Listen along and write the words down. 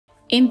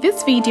In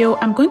this video,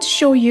 I'm going to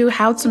show you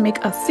how to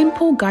make a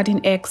simple garden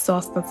egg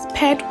sauce that's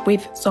paired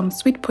with some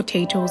sweet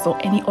potatoes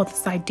or any other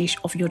side dish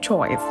of your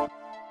choice.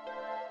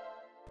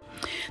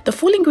 The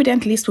full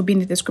ingredient list will be in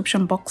the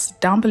description box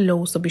down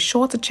below, so be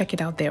sure to check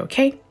it out there,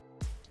 okay?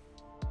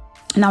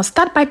 Now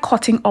start by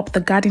cutting up the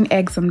garden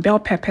eggs and bell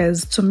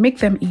peppers to make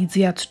them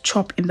easier to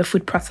chop in the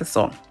food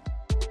processor.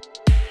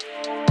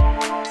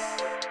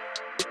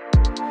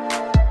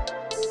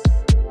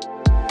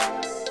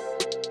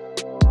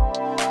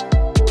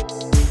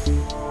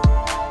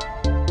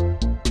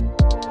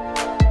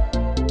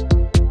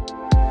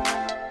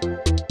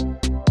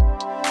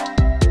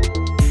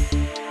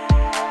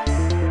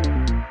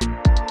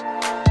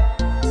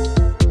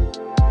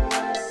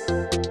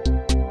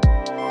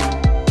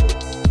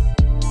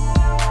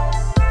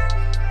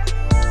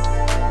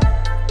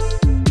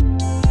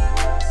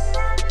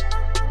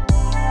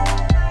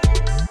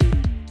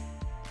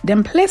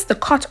 Then place the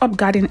cut up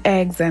garden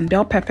eggs and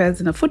bell peppers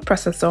in a food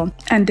processor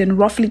and then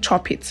roughly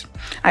chop it.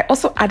 I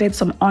also added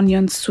some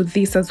onions to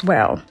this as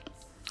well.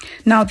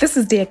 Now this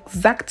is the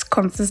exact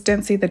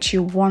consistency that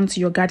you want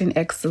your garden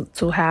eggs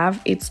to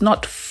have. It's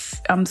not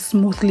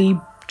smoothly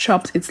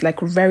chopped, it's like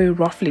very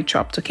roughly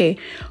chopped, okay?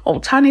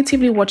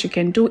 Alternatively, what you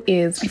can do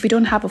is, if you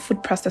don't have a food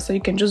processor, you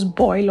can just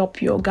boil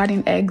up your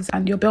garden eggs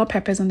and your bell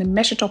peppers and then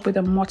mash it up with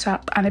a mortar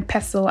and a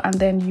pestle, and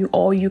then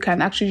you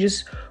can actually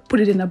just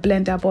put it in a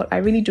blender. But I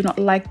really do not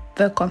like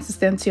the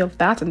consistency of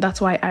that, and that's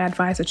why I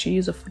advise that you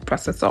use a food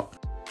processor.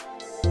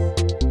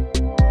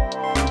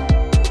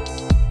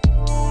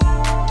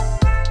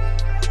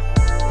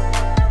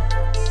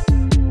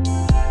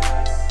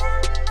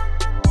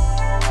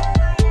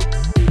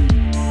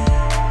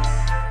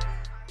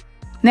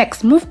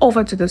 Next, move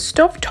over to the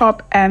stove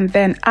top and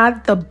then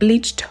add the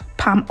bleached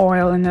palm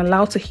oil and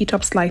allow to heat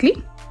up slightly.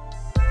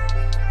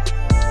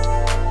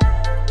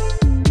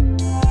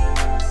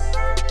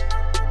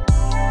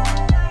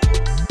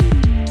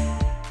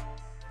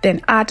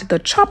 Then add the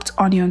chopped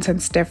onions and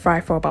stir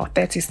fry for about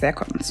 30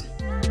 seconds.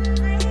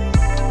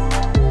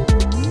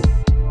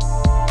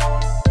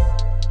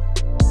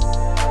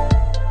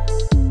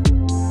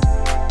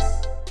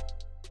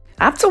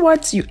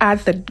 Afterwards, you add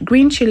the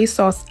green chili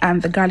sauce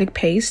and the garlic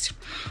paste,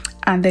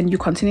 and then you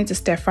continue to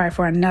stir fry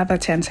for another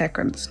 10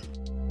 seconds.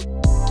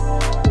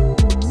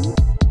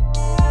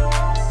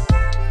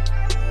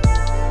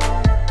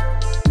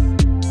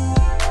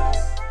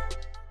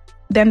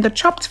 Then the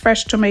chopped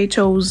fresh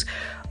tomatoes,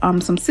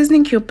 some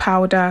seasoning cube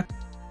powder,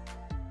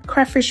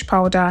 crayfish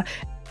powder,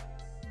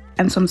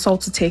 and some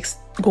salt to taste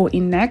go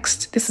in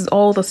next. This is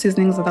all the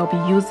seasonings that I'll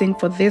be using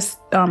for this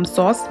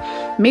sauce.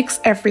 Mix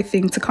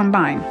everything to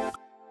combine.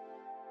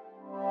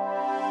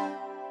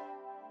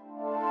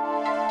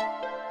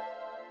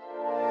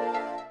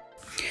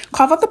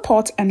 Cover the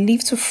pot and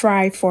leave to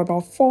fry for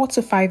about 4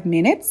 to 5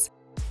 minutes.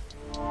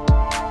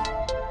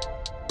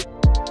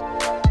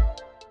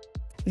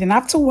 Then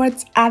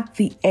afterwards, add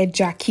the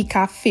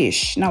ejakika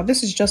fish. Now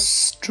this is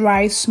just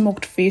dry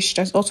smoked fish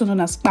that's also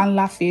known as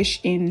kpanla fish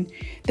in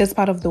this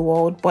part of the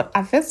world. But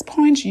at this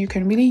point, you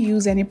can really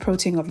use any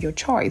protein of your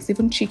choice.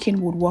 Even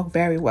chicken would work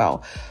very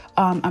well.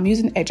 I'm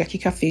using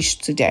ejakika fish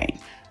today.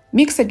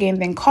 Mix again,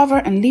 then cover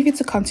and leave it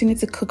to continue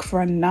to cook for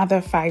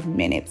another 5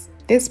 minutes.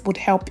 This would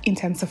help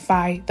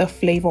intensify the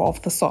flavor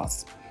of the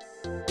sauce.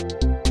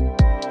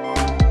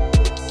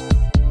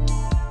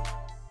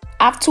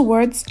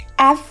 Afterwards,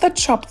 add the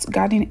chopped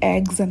garden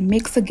eggs and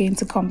mix again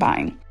to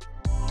combine.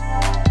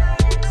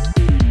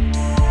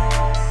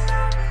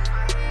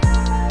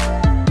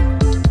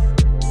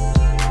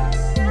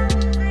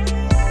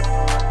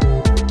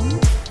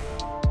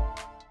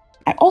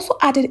 I also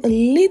added a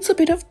little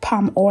bit of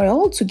palm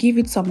oil to give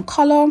it some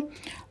color.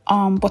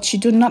 But you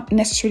do not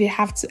necessarily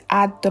have to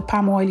add the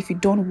palm oil if you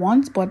don't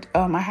want, but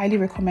I highly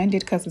recommend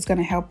it because it's going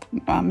to help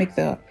make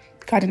the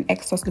garden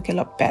egg sauce look a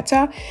lot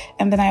better.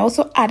 And then I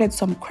also added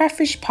some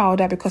crayfish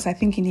powder because I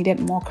think it needed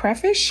more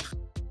crayfish.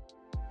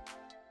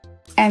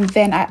 And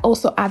then I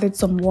also added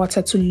some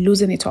water to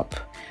loosen it up.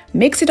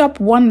 Mix it up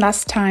one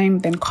last time,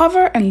 then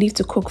cover and leave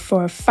to cook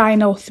for a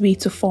final 3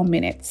 to 4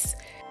 minutes.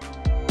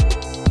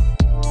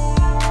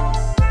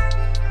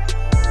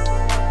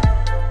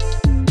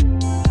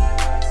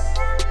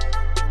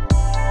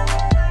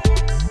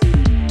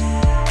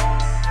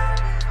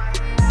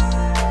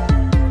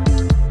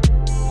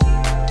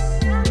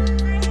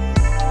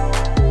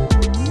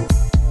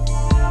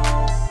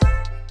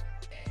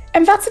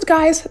 And that's it,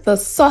 guys. The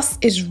sauce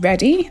is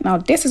ready. Now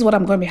this is what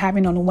I'm going to be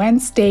having on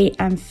Wednesday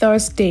and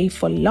Thursday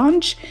for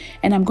lunch,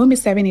 and I'm going to be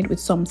serving it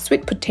with some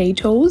sweet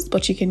potatoes,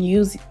 but you can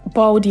use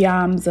boiled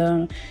yams,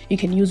 you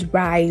can use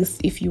rice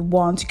if you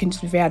want. You can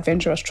just be very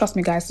adventurous. Trust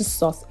me, guys, this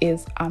sauce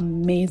is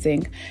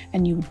amazing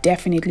and you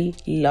definitely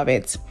love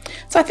it.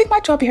 So I think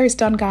my job here is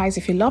done, guys.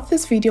 If you love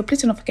this video,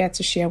 please don't forget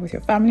to share with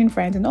your family and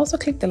friends, and also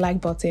click the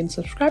like button.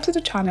 Subscribe to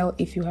the channel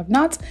if you have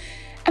not.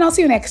 And I'll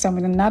see you next time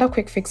with another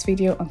quick fix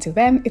video. Until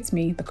then, it's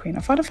me, the queen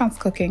of all the fancy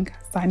cooking,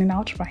 signing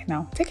out right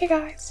now. Take care,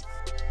 guys.